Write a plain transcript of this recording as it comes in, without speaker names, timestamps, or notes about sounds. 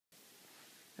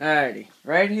Alrighty,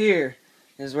 right here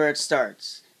is where it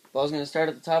starts. Ball's going to start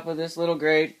at the top of this little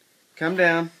grate, come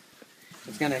down,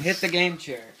 it's going to hit the game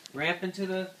chair, ramp into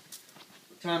the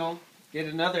tunnel, get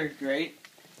another grate,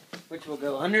 which will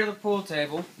go under the pool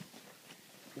table.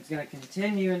 It's going to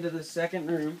continue into the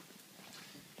second room.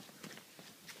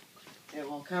 It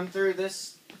will come through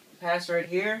this pass right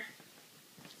here,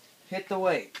 hit the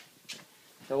weight.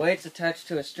 The weight's attached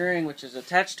to a string, which is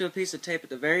attached to a piece of tape at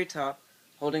the very top,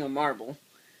 holding a marble.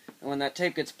 And when that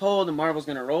tape gets pulled, the marble's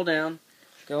going to roll down,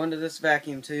 go into this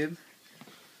vacuum tube,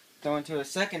 go into a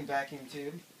second vacuum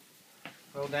tube,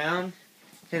 roll down,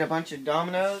 hit a bunch of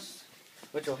dominoes,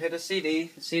 which will hit a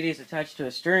CD. The CD is attached to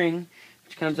a string,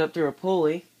 which comes up through a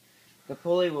pulley. The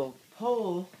pulley will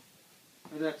pull,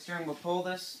 or that string will pull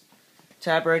this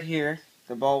tab right here.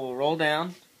 The ball will roll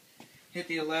down, hit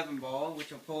the 11 ball,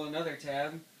 which will pull another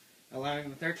tab,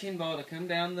 allowing the 13 ball to come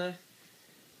down the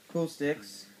pool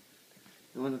sticks.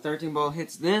 And when the 13 ball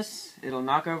hits this, it'll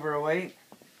knock over a weight,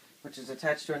 which is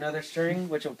attached to another string,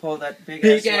 which will pull that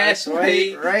big ass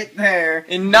weight right there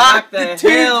and knock the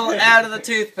hell out of the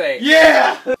toothpaste.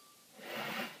 Yeah!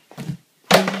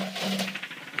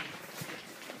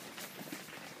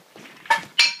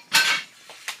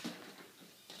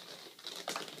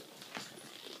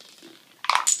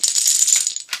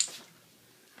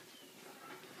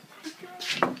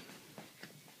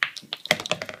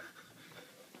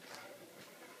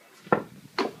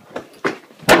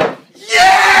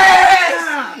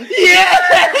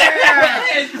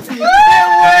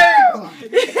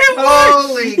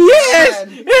 Holy yes!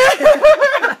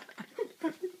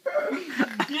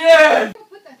 Yes!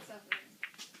 Put that stuff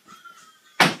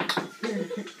in.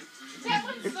 That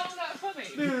one's so not funny.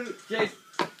 Jason.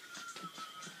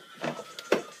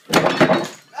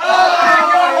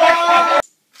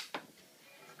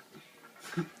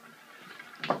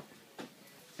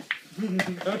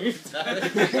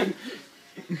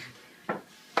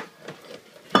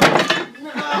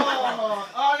 No!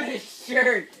 On his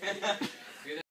shirt!